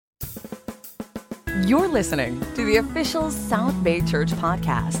You're listening to the official South Bay Church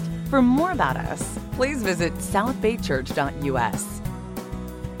podcast. For more about us, please visit southbaychurch.us.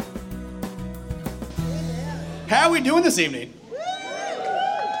 How are we doing this evening?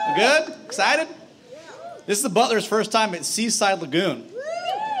 Good? Excited? This is the Butler's first time at Seaside Lagoon,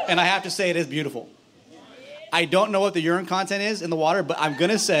 and I have to say it is beautiful. I don't know what the urine content is in the water, but I'm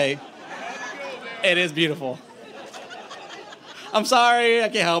going to say it is beautiful. I'm sorry, I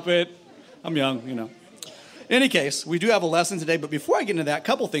can't help it. I'm young, you know. In any case, we do have a lesson today, but before I get into that, a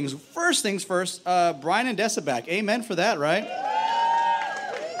couple things. First things first, Brian and Dessa back. Amen for that, right?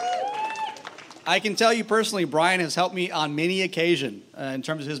 I can tell you personally, Brian has helped me on many occasions in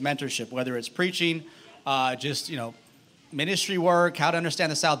terms of his mentorship, whether it's preaching, ministry work, how to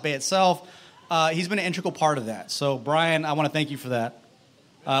understand the South Bay itself. He's been an integral part of that. So, Brian, I want to thank you for that.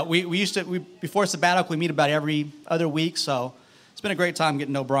 Before sabbatical, we meet about every other week, so it's been a great time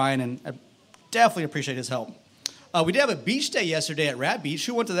getting to know Brian, and I definitely appreciate his help. We did have a beach day yesterday at Rhett Beach.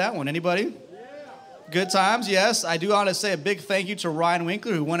 Who went to that one? Anybody? Good times, yes. I do want to say a big thank you to Ryan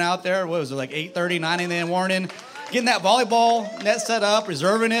Winkler, who went out there, what was it, like 8:30, 9 in the morning, getting that volleyball net set up,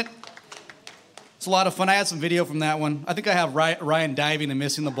 reserving it. It's a lot of fun. I had some video from that one. I think I have Ryan diving and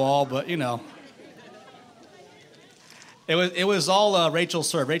missing the ball, but, you know. It was all Rachel's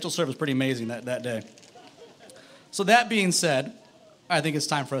serve. Rachel's serve was pretty amazing that day. So that being said, I think it's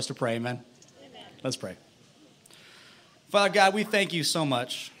time for us to pray, amen? Let's pray. Father God, we thank you so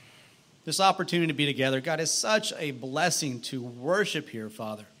much. This opportunity to be together, God, is such a blessing to worship here,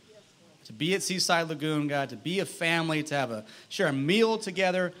 Father. To be at Seaside Lagoon, God, to be a family, to share a meal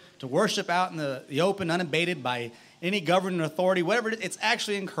together, to worship out in the open, unabated by any governing authority, whatever it is, it's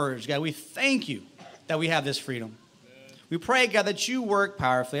actually encouraged. God, we thank you that we have this freedom. We pray, God, that you work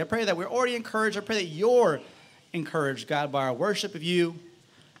powerfully. I pray that we're already encouraged. I pray that you're encouraged, God, by our worship of you.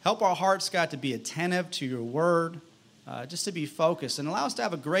 Help our hearts, God, to be attentive to your word, just to be focused, and allow us to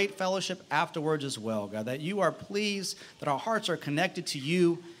have a great fellowship afterwards as well, God, that you are pleased, that our hearts are connected to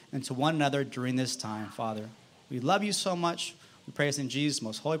you and to one another during this time, Father. We love you so much. We pray this in Jesus'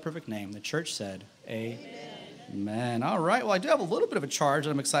 most holy, perfect name. The church said, amen. All right, well, I do have a little bit of a charge that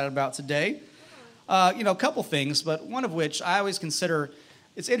I'm excited about today. A couple things, but one of which I always consider,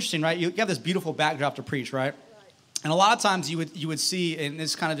 it's interesting, right? You have this beautiful backdrop to preach, right? And a lot of times you would see, and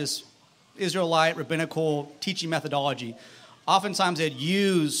it's kind of this Israelite rabbinical teaching methodology, oftentimes they'd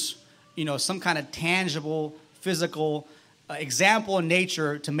use, some kind of tangible, physical example in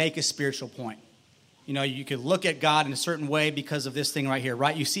nature to make a spiritual point. You could look at God in a certain way because of this thing right here,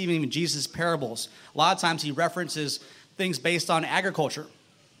 right? You see even Jesus' parables. A lot of times he references things based on agriculture,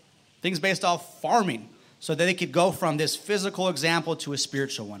 things based off farming, so that they could go from this physical example to a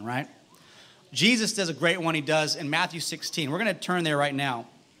spiritual one, right? Jesus does a great one he does in Matthew 16. We're going to turn there right now.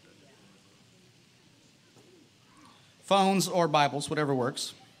 Phones or Bibles, whatever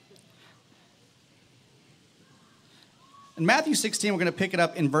works. In Matthew 16, we're going to pick it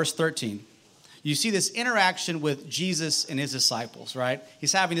up in verse 13. You see this interaction with Jesus and his disciples, right?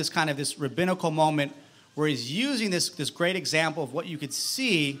 He's having this rabbinical moment where he's using this great example of what you could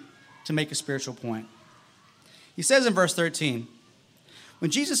see to make a spiritual point. He says in verse 13, when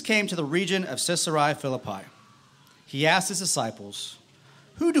Jesus came to the region of Caesarea Philippi, he asked his disciples,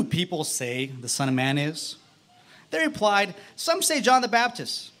 "Who do people say the Son of Man is?" They replied, "Some say John the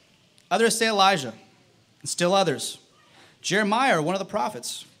Baptist, others say Elijah, and still others, Jeremiah or one of the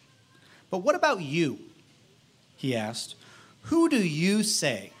prophets. But what about you?" he asked. "Who do you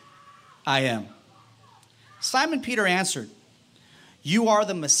say I am?" Simon Peter answered, "You are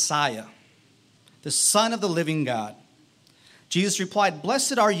the Messiah, the Son of the living God." Jesus replied,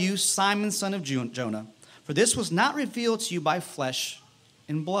 "Blessed are you, Simon, son of Jonah, for this was not revealed to you by flesh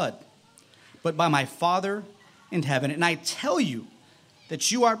and blood, but by my Father in heaven. And I tell you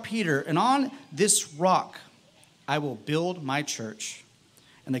that you are Peter, and on this rock I will build my church,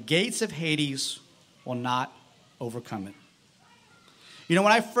 and the gates of Hades will not overcome it." When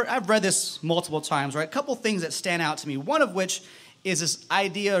I've read this multiple times, right? A couple things that stand out to me. One of which is this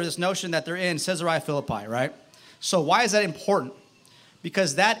idea or this notion that they're in Caesarea Philippi, right? So why is that important?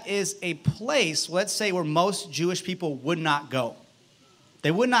 Because that is a place, let's say, where most Jewish people would not go.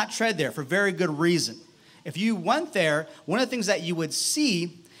 They would not tread there for very good reason. If you went there, one of the things that you would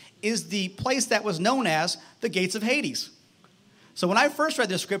see is the place that was known as the gates of Hades. So when I first read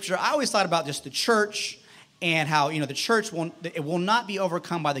this scripture, I always thought about just the church and how, the church will not be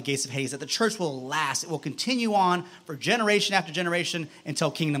overcome by the gates of Hades, that the church will last. It will continue on for generation after generation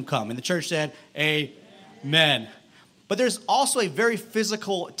until kingdom come. And the church said, amen. But there's also a very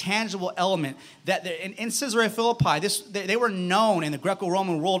physical, tangible element that in Caesarea Philippi, they were known in the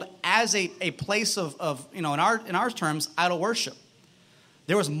Greco-Roman world as a place of in our terms, idol worship.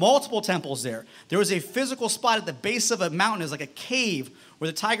 There was multiple temples there. There was a physical spot at the base of a mountain. It was like a cave where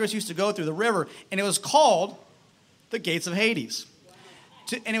the tigers used to go through the river, and it was called the Gates of Hades.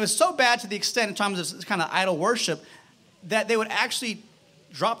 And it was so bad to the extent in terms of this kind of idol worship that they would actually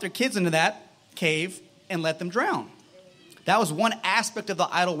drop their kids into that cave and let them drown. That was one aspect of the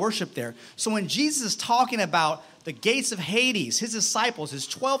idol worship there. So when Jesus is talking about the gates of Hades, his disciples, his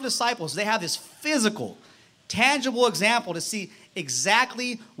 12 disciples, they have this physical, tangible example to see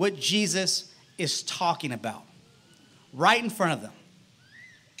exactly what Jesus is talking about right in front of them.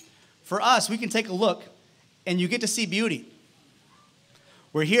 For us, we can take a look and you get to see beauty.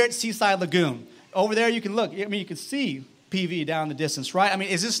 We're here at Seaside Lagoon. Over there you can look. I mean, you can see PV down the distance, right? I mean,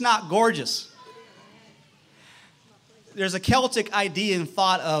 is this not gorgeous? There's a Celtic idea and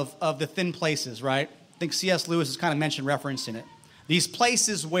thought of the thin places, right? I think C.S. Lewis has kind of mentioned reference in it. These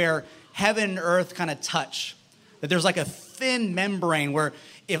places where heaven and earth kind of touch. That there's like a thin membrane where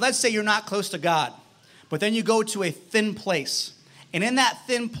if, let's say, you're not close to God, but then you go to a thin place. And in that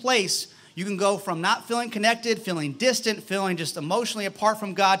thin place, you can go from not feeling connected, feeling distant, feeling just emotionally apart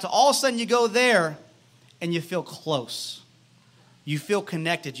from God, to all of a sudden you go there and you feel close. You feel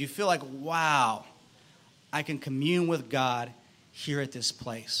connected. You feel like, wow, I can commune with God here at this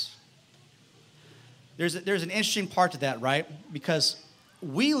place. There's an interesting part to that, right? Because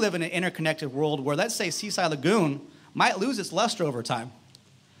we live in an interconnected world where, let's say, Seaside Lagoon might lose its luster over time.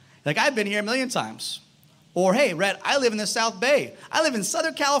 Like, I've been here a million times. Or, hey, Rhett, I live in the South Bay. I live in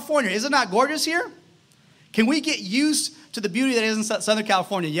Southern California. Is it not gorgeous here? Can we get used to the beauty that is in Southern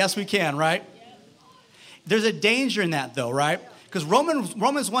California? Yes, we can, right? There's a danger in that, though, right? Because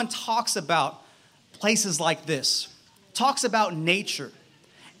Romans 1 talks about places like this, talks about nature.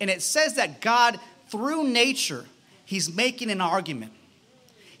 And it says that God, through nature, he's making an argument.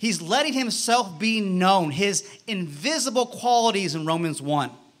 He's letting himself be known, his invisible qualities in Romans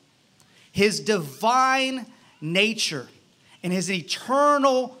 1, his divine nature, and his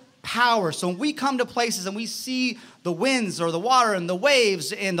eternal power. So when we come to places and we see the winds or the water and the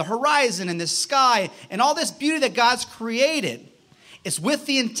waves and the horizon and the sky and all this beauty that God's created, it's with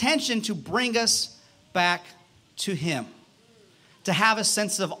the intention to bring us back to him, to have a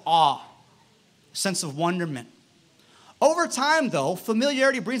sense of awe, a sense of wonderment. Over time, though,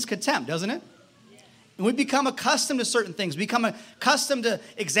 familiarity brings contempt, doesn't it? And we become accustomed to certain things. We become accustomed to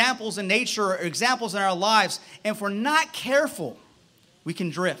examples in nature or examples in our lives. And if we're not careful, we can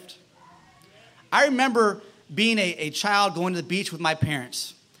drift. I remember being a child going to the beach with my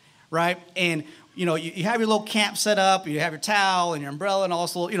parents, right? And you know, you have your little camp set up, you have your towel and your umbrella and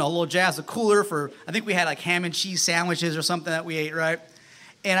also, you know, a little jazz, a cooler for, I think we had like ham and cheese sandwiches or something that we ate, right?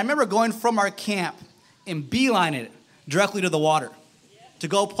 And I remember going from our camp and beelining it directly to the water to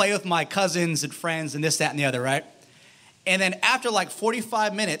go play with my cousins and friends and this, that, and the other, right? And then after like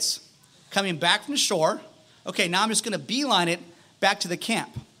 45 minutes, coming back from the shore, okay, now I'm just going to beeline it back to the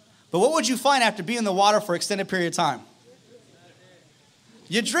camp. But what would you find after being in the water for an extended period of time?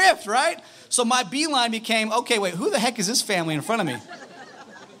 You drift, right? So my beeline became, okay, wait, who the heck is this family in front of me?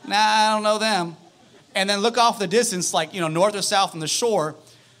 Nah, I don't know them. And then look off the distance, like, you know, north or south from the shore,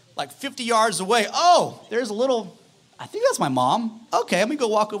 like 50 yards away. Oh, there's a little, I think that's my mom. Okay, let me go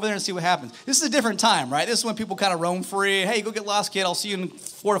walk over there and see what happens. This is a different time, right? This is when people kind of roam free. Hey, go get lost, kid. I'll see you in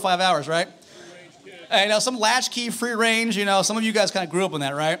 4 to 5 hours, right? You know, some latchkey, free range, you know, some of you guys kind of grew up on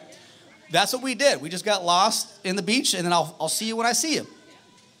that, right? That's what we did. We just got lost in the beach, and then I'll see you when I see you.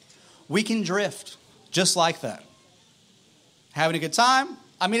 We can drift just like that. Having a good time.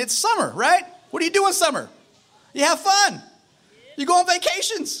 I mean, it's summer, right? What do you do in summer? You have fun. You go on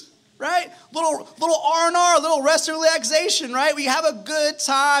vacations, right? Little R&R, little rest and relaxation, right? We have a good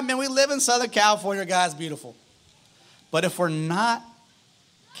time, and we live in Southern California. God's beautiful. But if we're not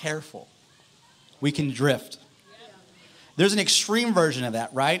careful, we can drift. There's an extreme version of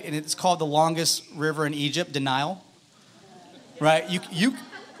that, right? And it's called the longest river in Egypt, denial. Right?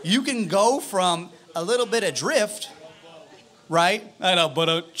 You can go from a little bit of drift, right? I know, but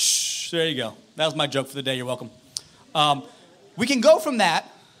there you go. That was my joke for the day. You're welcome. We can go from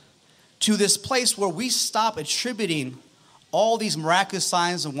that to this place where we stop attributing all these miraculous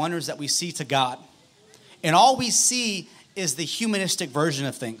signs and wonders that we see to God. And all we see is the humanistic version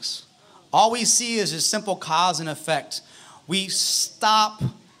of things. All we see is a simple cause and effect. We stop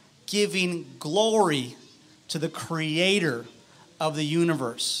giving glory to the creator of the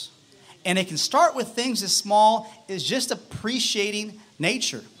universe. And it can start with things as small as just appreciating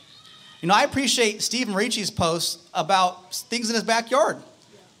nature. You know, I appreciate Stephen Ricci's posts about things in his backyard.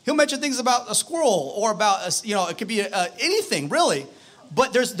 He'll mention things about a squirrel or about, it could be anything, really.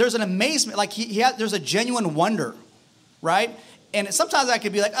 But there's an amazement, like there's a genuine wonder, right? And sometimes I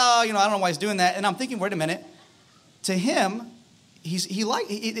could be like, I don't know why he's doing that. And I'm thinking, wait a minute. To him,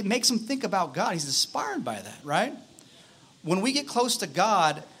 it makes him think about God. He's inspired by that, right? When we get close to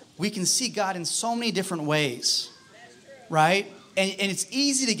God, we can see God in so many different ways, right? And it's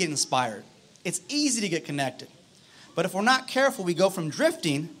easy to get inspired. It's easy to get connected. But if we're not careful, we go from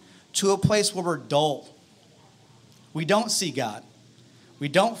drifting to a place where we're dull. We don't see God. We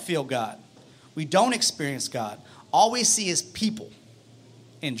don't feel God. We don't experience God. All we see is people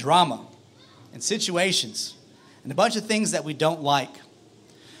and drama and situations and a bunch of things that we don't like.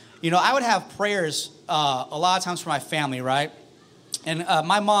 You know, I would have prayers a lot of times for my family, right? And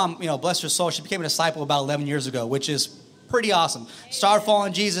my mom, bless her soul, she became a disciple about 11 years ago, which is pretty awesome. Started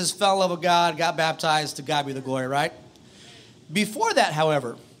following Jesus, fell in love with God, got baptized, to God be the glory, right? Before that,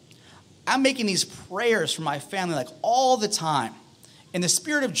 however, I'm making these prayers for my family like all the time. In the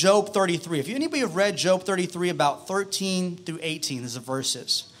spirit of Job 33, if anybody have read Job 33 about 13 through 18, there's the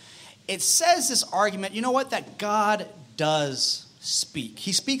verses. It says this argument, you know what, that God does speak.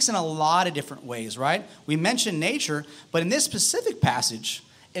 He speaks in a lot of different ways, right? We mentioned nature, but in this specific passage,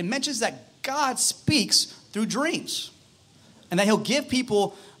 it mentions that God speaks through dreams. And that he'll give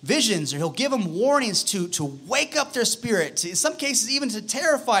people visions, or he'll give them warnings to wake up their spirit, in some cases even to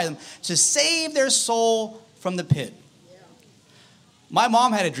terrify them, to save their soul from the pit. My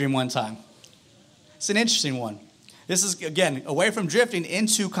mom had a dream one time. It's an interesting one. This is, again, away from drifting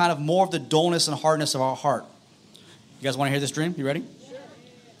into kind of more of the dullness and hardness of our heart. You guys want to hear this dream? You ready? Sure.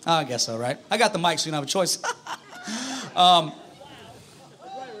 Oh, I guess so, right? I got the mic, so you don't have a choice.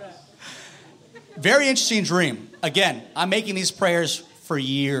 Very interesting dream. Again, I'm making these prayers for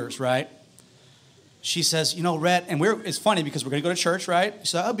years, right? She says, Rhett, and it's funny because we're going to go to church, right?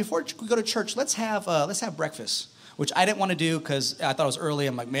 So before we go to church, let's have breakfast, which I didn't want to do because I thought it was early.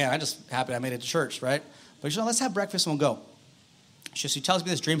 I'm like, man, I'm just happy I made it to church, right? But let's have breakfast and we'll go. She tells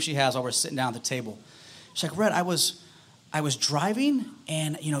me this dream she has while we're sitting down at the table. She's like, Rhett, I was driving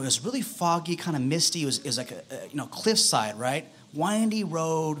and, it was really foggy, kind of misty. It was like a cliffside, right? Windy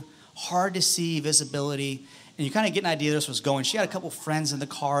road, hard to see, visibility. And you kind of get an idea this was going. She had a couple friends in the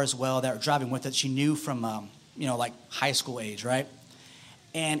car as well that were driving with it. She knew from, like high school age, right?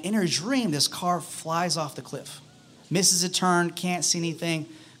 And in her dream, this car flies off the cliff, misses a turn, can't see anything,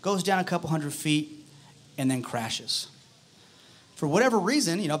 goes down a couple hundred feet, and then crashes. For whatever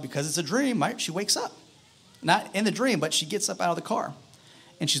reason, because it's a dream, right? She wakes up. Not in the dream, but she gets up out of the car.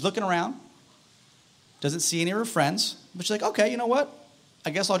 And she's looking around, doesn't see any of her friends, but she's like, okay, you know what? I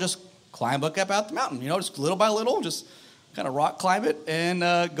guess I'll just climb back up out the mountain, just little by little, just kind of rock climb it and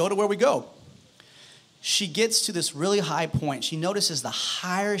go to where we go. She gets to this really high point. She notices the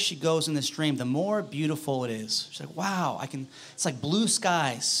higher she goes in this dream, the more beautiful it is. She's like, wow, it's like blue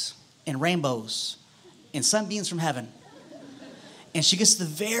skies and rainbows and sunbeams from heaven. And she gets to the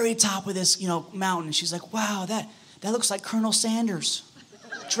very top of this, mountain, and she's like, wow, that looks like Colonel Sanders,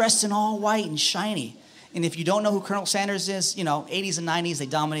 dressed in all white and shiny. And if you don't know who Colonel Sanders is, 80s and 90s, they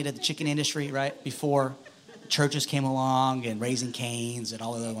dominated the chicken industry, right? Before churches came along and Raising Cane's and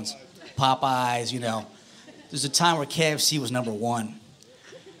all the other ones. Popeyes, There's a time where KFC was number one.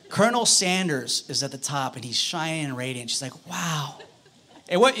 Colonel Sanders is at the top, and he's shining and radiant. She's like, wow.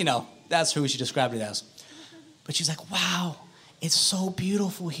 And that's who she described it as. But she's like, wow, it's so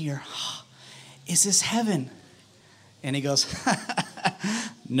beautiful here. Is this heaven? And he goes,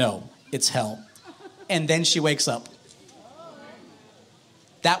 no, it's hell. And then she wakes up.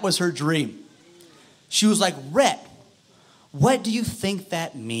 That was her dream. She was like, Rhett, what do you think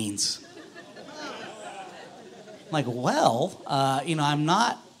that means? I'm like, well, I'm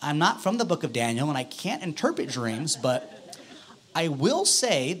not from the book of Daniel, and I can't interpret dreams, but I will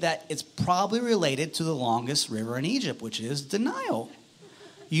say that it's probably related to the longest river in Egypt, which is denial.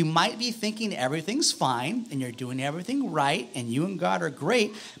 You might be thinking everything's fine, and you're doing everything right, and you and God are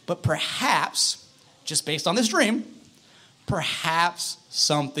great, but perhaps, just based on this dream, perhaps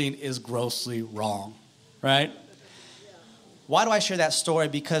something is grossly wrong, right? Why do I share that story?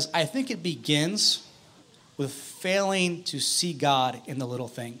 Because I think it begins with failing to see God in the little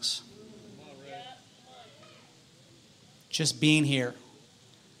things. Just being here,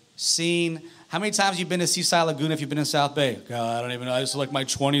 seeing. How many times have you been to Seaside Lagoon if you've been in South Bay? God, I don't even know. This is like my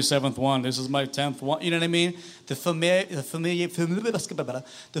 27th one. This is my 10th one. You know what I mean?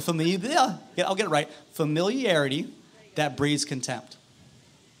 I'll get it right. Familiarity that breeds contempt.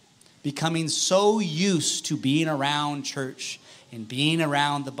 Becoming so used to being around church in being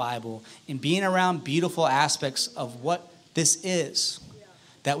around the Bible, in being around beautiful aspects of what this is,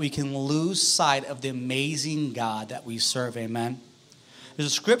 that we can lose sight of the amazing God that we serve. Amen. There's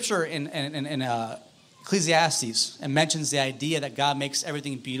a scripture in Ecclesiastes and mentions the idea that God makes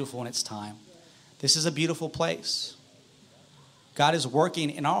everything beautiful in its time. This is a beautiful place. God is working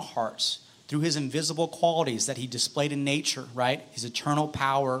in our hearts through his invisible qualities that he displayed in nature, right? His eternal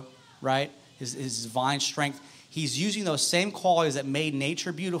power, right? His divine strength. He's using those same qualities that made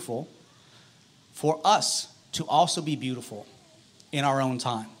nature beautiful for us to also be beautiful in our own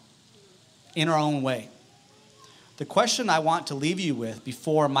time, in our own way. The question I want to leave you with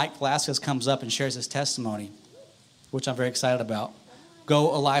before Mike Velasquez comes up and shares his testimony, which I'm very excited about.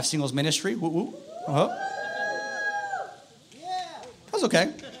 Go Alive Singles Ministry. Woo woo. Uh-huh. That's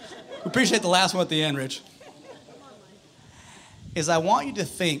okay. We appreciate the last one at the end, Rich. Is I want you to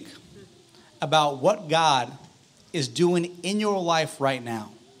think about what God is doing in your life right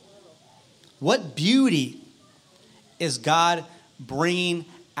now. What beauty is God bringing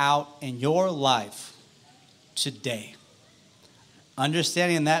out in your life today?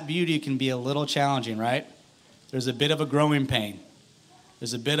 Understanding that beauty can be a little challenging, right? There's a bit of a growing pain.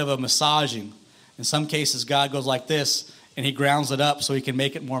 There's a bit of a massaging. In some cases, God goes like this, and he grounds it up so he can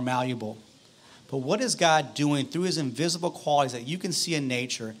make it more malleable. But what is God doing through his invisible qualities that you can see in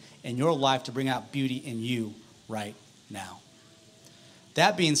nature in your life to bring out beauty in you right now?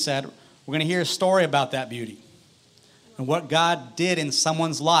 That being said, we're going to hear a story about that beauty and what God did in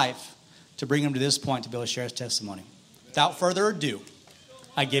someone's life to bring him to this point to be able to share his testimony. Without further ado,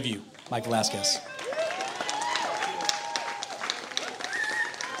 I give you Mike Velasquez.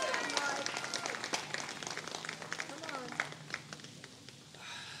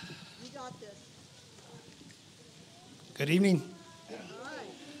 Good evening.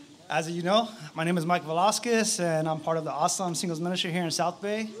 As you know, my name is Michael Velasquez, and I'm part of the Awesome Singles Ministry here in South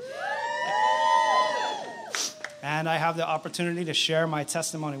Bay. And I have the opportunity to share my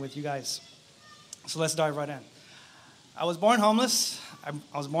testimony with you guys. So let's dive right in. I was born homeless. I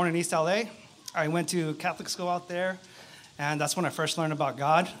was born in East LA. I went to Catholic school out there, and that's when I first learned about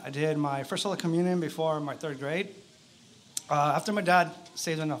God. I did my first Holy Communion before my third grade. After my dad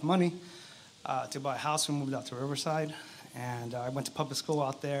saved enough money to buy a house, we moved out to Riverside. And I went to public school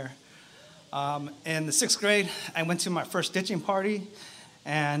out there. In the sixth grade, I went to my first ditching party,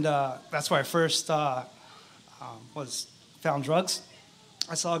 and that's where I first found drugs.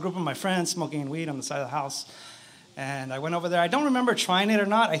 I saw a group of my friends smoking weed on the side of the house, and I went over there. I don't remember trying it or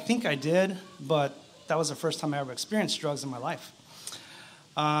not. I think I did, but that was the first time I ever experienced drugs in my life.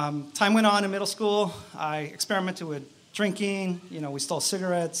 Time went on in middle school. I experimented with drinking. We stole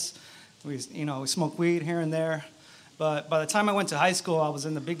cigarettes. We smoked weed here and there. But by the time I went to high school, I was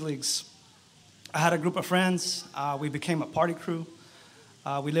in the big leagues. I had a group of friends. We became a party crew.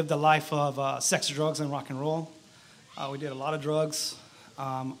 We lived a life of sex, drugs, and rock and roll. We did a lot of drugs.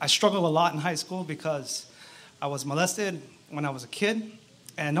 I struggled a lot in high school because I was molested when I was a kid,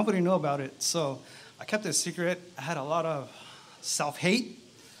 and nobody knew about it. So I kept it a secret. I had a lot of self-hate.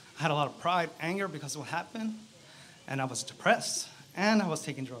 I had a lot of pride, anger because of what happened. And I was depressed, and I was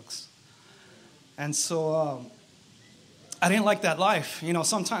taking drugs. And so I didn't like that life.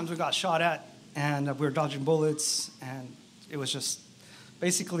 Sometimes we got shot at, and we were dodging bullets, and it was just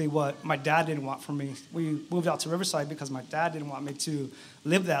basically what my dad didn't want for me. We moved out to Riverside because my dad didn't want me to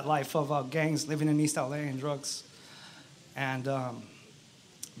live that life of gangs, living in East LA and drugs. And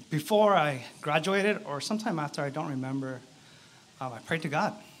before I graduated, or sometime after, I don't remember, I prayed to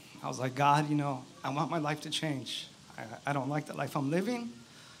God. I was like, God, I want my life to change. I don't like the life I'm living.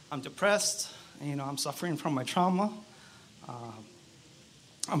 I'm depressed. I'm suffering from my trauma.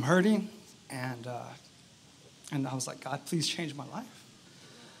 I'm hurting, and I was like, God, please change my life.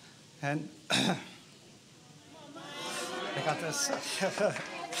 And I got this.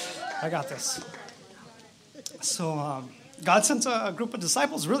 I got this. So God sent a group of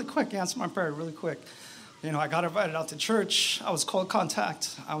disciples really quick. He answered my prayer really quick. I got invited out to church. I was cold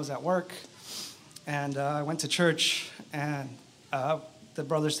contact. I was at work, and I went to church, and the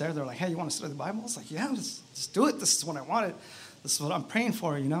brothers there, they're like, hey, you want to study the Bible? I was like, yeah, let's do it. This is what I wanted. This is what I'm praying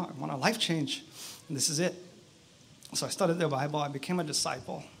for, I want a life change, and this is it. So I studied the Bible. I became a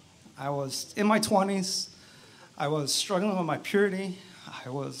disciple. I was in my 20s. I was struggling with my purity. I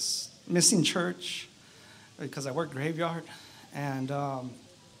was missing church because I worked graveyard, and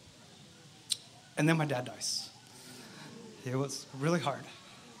then my dad dies. It was really hard.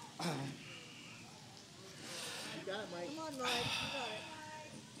 You got it, Mike. Come on, Mike.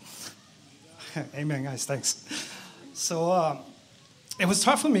 You got it. Amen, guys. Thanks. So it was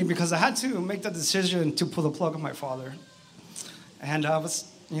tough for me because I had to make the decision to pull the plug on my father. And I was,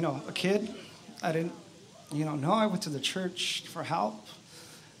 a kid. I didn't, know. I went to the church for help,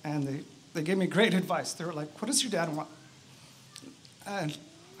 and they gave me great advice. They were like, "What does your dad want?" And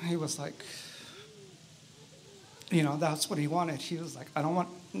he was like, that's what he wanted. He was like, "I don't want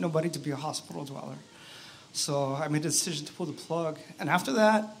nobody to be a hospital dweller." So I made a decision to pull the plug. And after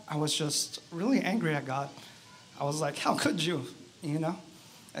that, I was just really angry at God. I was like, how could you?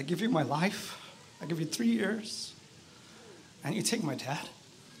 I give you my life. I give you 3 years. And you take my dad?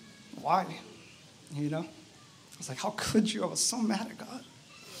 Why? I was like, how could you? I was so mad at God.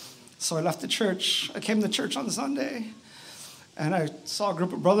 So I left the church. I came to church on Sunday. And I saw a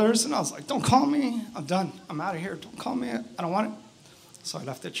group of brothers. And I was like, don't call me. I'm done. I'm out of here. Don't call me. I don't want it. So I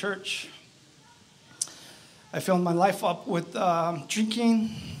left the church. I filled my life up with drinking,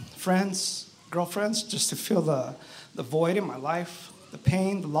 friends, girlfriends, just to fill the void in my life, the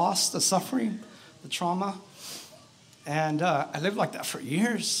pain, the loss, the suffering, the trauma. And I lived like that for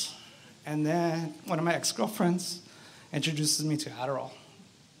years. And then one of my ex-girlfriends introduces me to Adderall.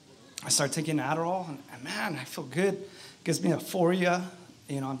 I started taking Adderall, and man, I feel good. It gives me euphoria.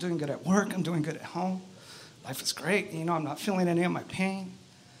 I'm doing good at work. I'm doing good at home. Life is great. I'm not feeling any of my pain.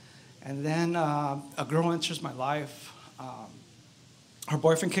 And then a girl enters my life. Her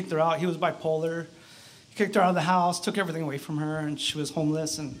boyfriend kicked her out. He was bipolar. He kicked her out of the house, took everything away from her, and she was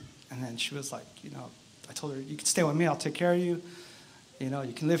homeless. And then she was like, I told her, you can stay with me. I'll take care of you.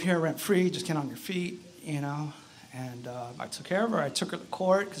 You can live here rent-free. Just get on your feet, And I took care of her. I took her to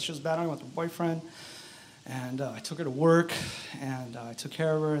court because she was battling with her boyfriend. And I took her to work, and I took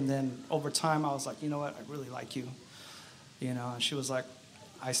care of her. And then over time, I was like, you know what? I really like you. And she was like,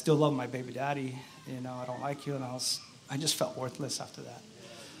 I still love my baby daddy, I don't like you, and I just felt worthless after that.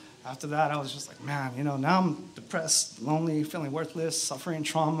 After that, I was just like, man, now I'm depressed, lonely, feeling worthless, suffering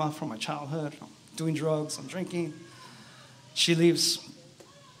trauma from my childhood, I'm doing drugs, I'm drinking. She leaves,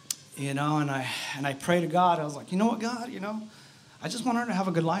 and I pray to God. I was like, you know what, God, I just want her to have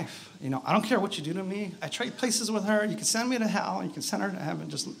a good life. I don't care what you do to me. I trade places with her. You can send me to hell, you can send her to heaven,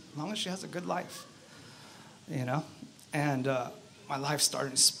 just as long as she has a good life, And my life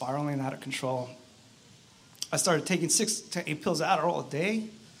started spiraling out of control. I started taking 6 to 8 pills of Adderall a day.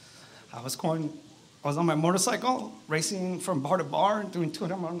 I was on my motorcycle, racing from bar to bar, doing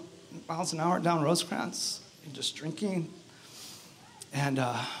 200 miles an hour down Rosecrans, and just drinking. And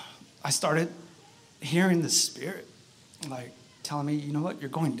I started hearing the Spirit, like, telling me, you know what, you're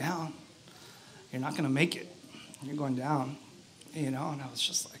going down. You're not going to make it. You're going down, And I was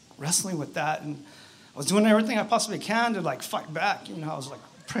just, like, wrestling with that. And I was doing everything I possibly can to, like, fight back. I was, like,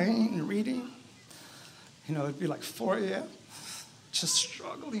 praying and reading. It'd be, like, 4 a.m., just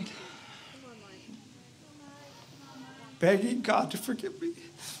struggling. Begging God to forgive me.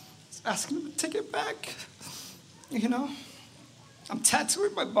 Asking him to take it back. I'm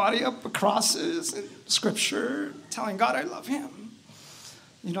tattooing my body up with crosses and scripture, telling God I love him.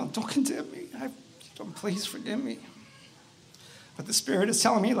 Don't condemn me. Please forgive me. But the Spirit is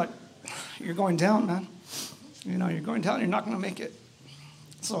telling me, like, you're going down, man. You're going down. You're not going to make it.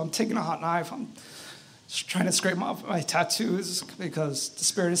 So I'm taking a hot knife. I'm just trying to scrape off my tattoos because the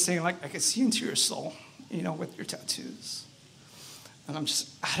Spirit is saying, like, I can see into your soul, with your tattoos. And I'm just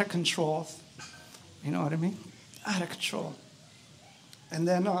out of control. You know what I mean? Out of control. And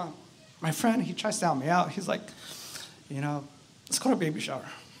then my friend, he tries to help me out. He's like, let's go to a baby shower.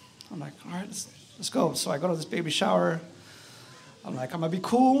 I'm like, all right, let's go. So I go to this baby shower. I'm like, I'm going to be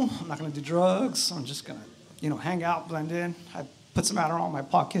cool. I'm not going to do drugs. I'm just going to, hang out, blend in. I put some Adderall in my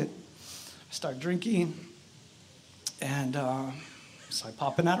pocket. I start drinking. And so I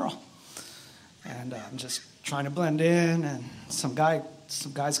pop an Adderall. And I'm just trying to blend in. And some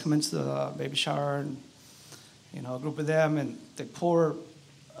guys come into the baby shower, and, a group of them, and they pour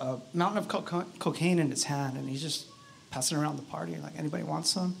a mountain of cocaine in his hand, and he's just passing around the party, like, anybody want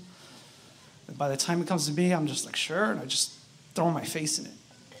some? And by the time it comes to me, I'm just like, sure, and I just throw my face in it.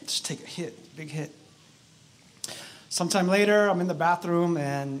 Just take a hit, big hit. Sometime later, I'm in the bathroom,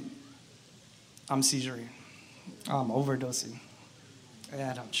 and I'm seizuring. I'm overdosing.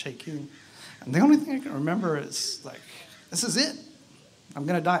 And I'm shaking. And the only thing I can remember is, like, this is it. I'm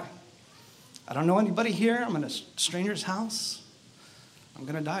going to die. I don't know anybody here. I'm in a stranger's house. I'm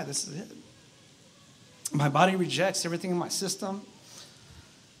going to die. This is it. My body rejects everything in my system.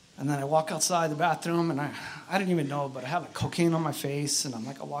 And then I walk outside the bathroom, and I didn't even know, but I have, like, cocaine on my face, and I'm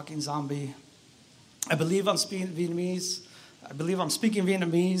like a walking zombie. I believe I'm speaking Vietnamese.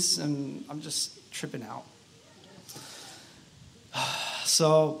 And I'm just tripping out.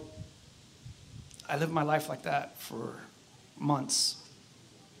 So I lived my life like that for months.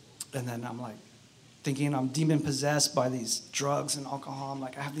 And then I'm like, thinking I'm demon-possessed by these drugs and alcohol. I'm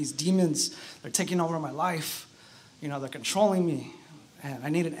like, I have these demons. They're taking over my life. They're controlling me. And I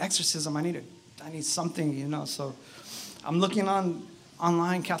need an exorcism. I need something, So I'm looking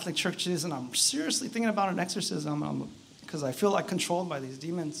online Catholic churches, and I'm seriously thinking about an exorcism because I feel like controlled by these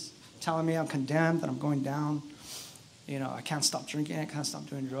demons telling me I'm condemned, that I'm going down. I can't stop drinking. I can't stop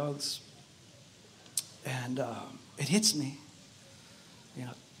doing drugs. And it hits me,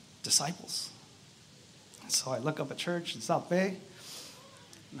 disciples. So I look up at church in South Bay,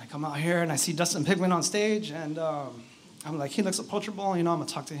 and I come out here, and I see Dustin Pigman on stage, and I'm like, he looks approachable, I'm going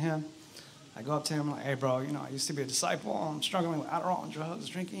to talk to him. I go up to him, I'm like, hey, bro, I used to be a disciple. I'm struggling with Adderall and drugs,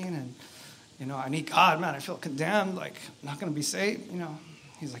 drinking, and, I need God, man. I feel condemned, like, I'm not going to be saved,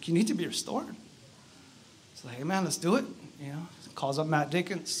 He's like, you need to be restored. He's like, hey, man, let's do it, Calls up Matt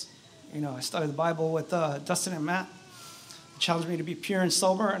Dickens. I studied the Bible with Dustin and Matt. They challenged me to be pure and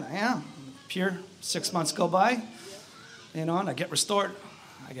sober, and I am pure. 6 months go by, and I get restored.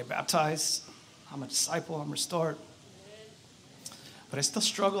 I get baptized. I'm a disciple. I'm restored. But I still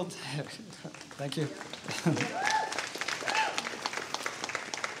struggled. Thank you.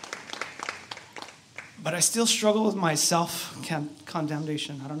 But I still struggle with my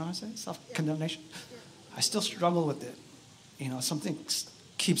self-condemnation. I don't know how to say it. Self-condemnation. I still struggle with it. Something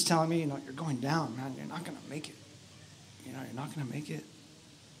keeps telling me, you're going down, man. You're not going to make it. You're not going to make it.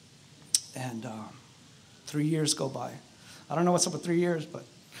 And 3 years go by. I don't know what's up with 3 years, but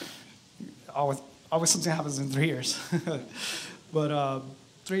always something happens in 3 years. But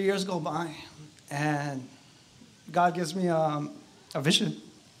 3 years go by, and God gives me a vision.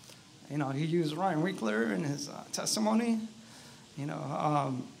 He used Ryan Winkler in his testimony.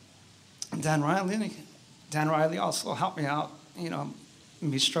 Dan Riley also helped me out,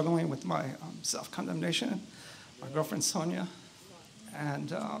 me struggling with my self-condemnation. My girlfriend, Sonia.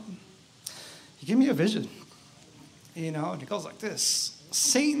 And he gave me a vision, and it goes like this.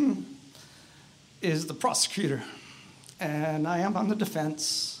 Satan is the prosecutor, and I am on the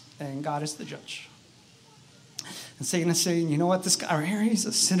defense, and God is the judge. And Satan is saying, you know what, this guy right here, he's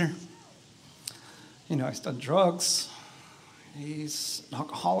a sinner. He's done drugs. He's an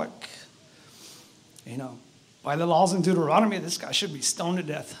alcoholic. By the laws in Deuteronomy, this guy should be stoned to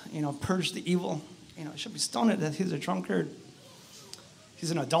death. Purge the evil. He should be stoned to death. He's a drunkard. He's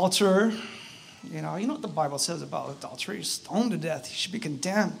an adulterer. You know what the Bible says about adultery. He's stoned to death. He should be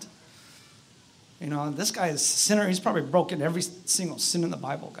condemned. This guy is a sinner. He's probably broken every single sin in the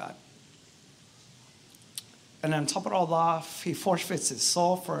Bible, God. And on top of it all off, he forfeits his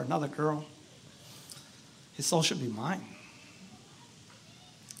soul for another girl. His soul should be mine.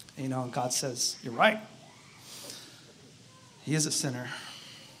 And God says, you're right. He is a sinner.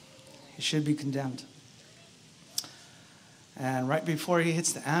 He should be condemned. And right before he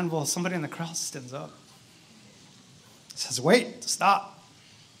hits the anvil, somebody in the crowd stands up. Says, wait, stop.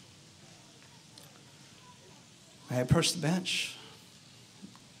 I approach the bench.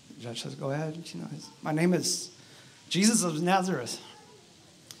 The judge says, go ahead. My name is Jesus of Nazareth.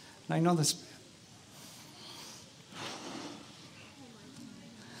 And I know this man.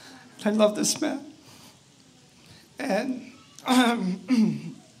 I love this man. And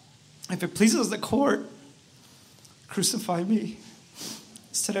if it pleases the court, crucify me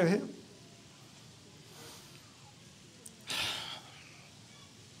instead of him.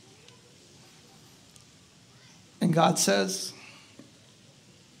 And God says,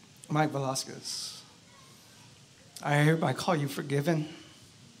 Mike Velasquez, I hereby call you forgiven.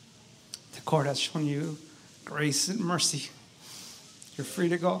 The court has shown you grace and mercy. You're free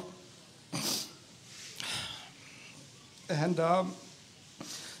to go. And I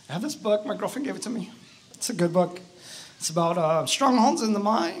have this book. My girlfriend gave it to me. It's a good book. It's about strongholds in the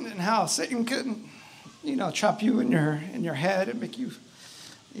mind and how Satan can, trap you in your head and make you,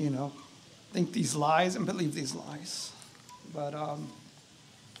 think these lies and believe these lies. But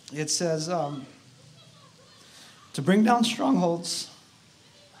it says to bring down strongholds,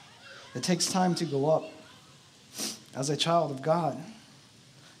 it takes time to go up. As a child of God,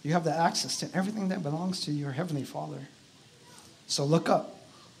 you have the access to everything that belongs to your Heavenly Father. So look up,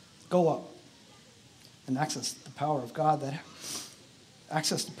 go up, and access the power of God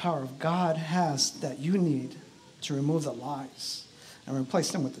has that you need to remove the lies and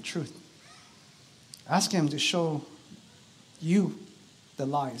replace them with the truth. Ask him to show you the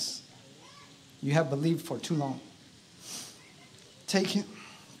lies you have believed for too long.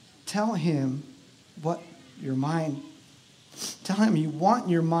 Tell him what your mind. Tell him you want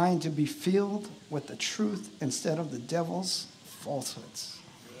your mind to be filled with the truth instead of the devil's falsehoods.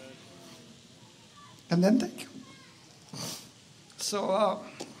 And then thank you. So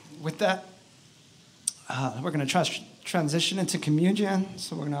with that, We're going to transition into communion.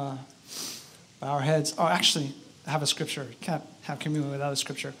 So we're going to bow our heads. Oh, actually, I have a scripture. You can't have communion without a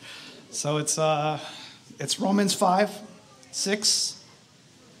scripture. So it's Romans 5, 6,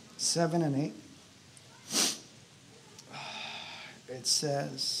 7, and 8. It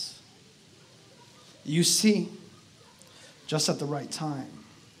says, "You see, just at the right time,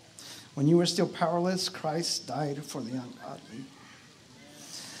 when you were still powerless, Christ died for the ungodly.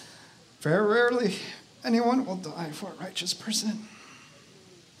 Very rarely anyone will die for a righteous person.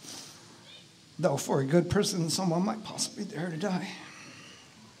 Though for a good person, someone might possibly dare to die.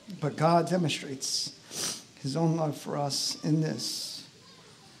 But God demonstrates his own love for us in this.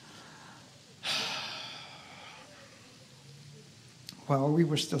 While we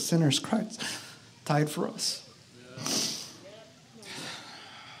were still sinners, Christ died for us."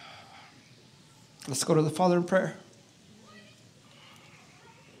 Let's go to the Father in prayer.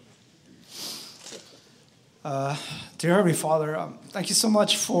 Dear Heavenly Father, thank you so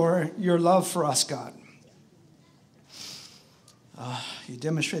much for your love for us, God. You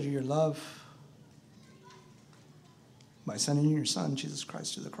demonstrated your love by sending your Son, Jesus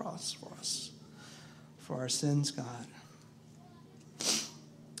Christ, to the cross for us, for our sins, God.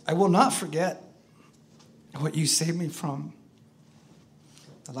 I will not forget what you saved me from,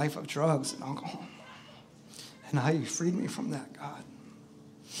 the life of drugs and alcohol, and how you freed me from that, God.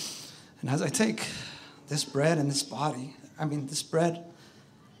 And as I take this bread and this bread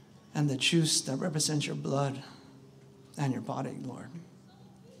and the juice that represents your blood and your body, Lord,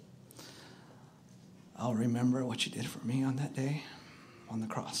 I'll remember what you did for me on that day on the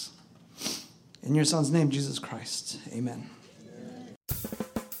cross. In your Son's name, Jesus Christ, amen.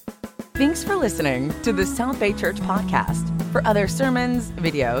 Thanks for listening to the South Bay Church podcast. For other sermons,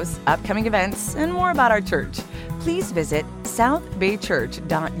 videos, upcoming events, and more about our church, please visit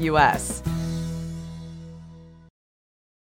southbaychurch.us.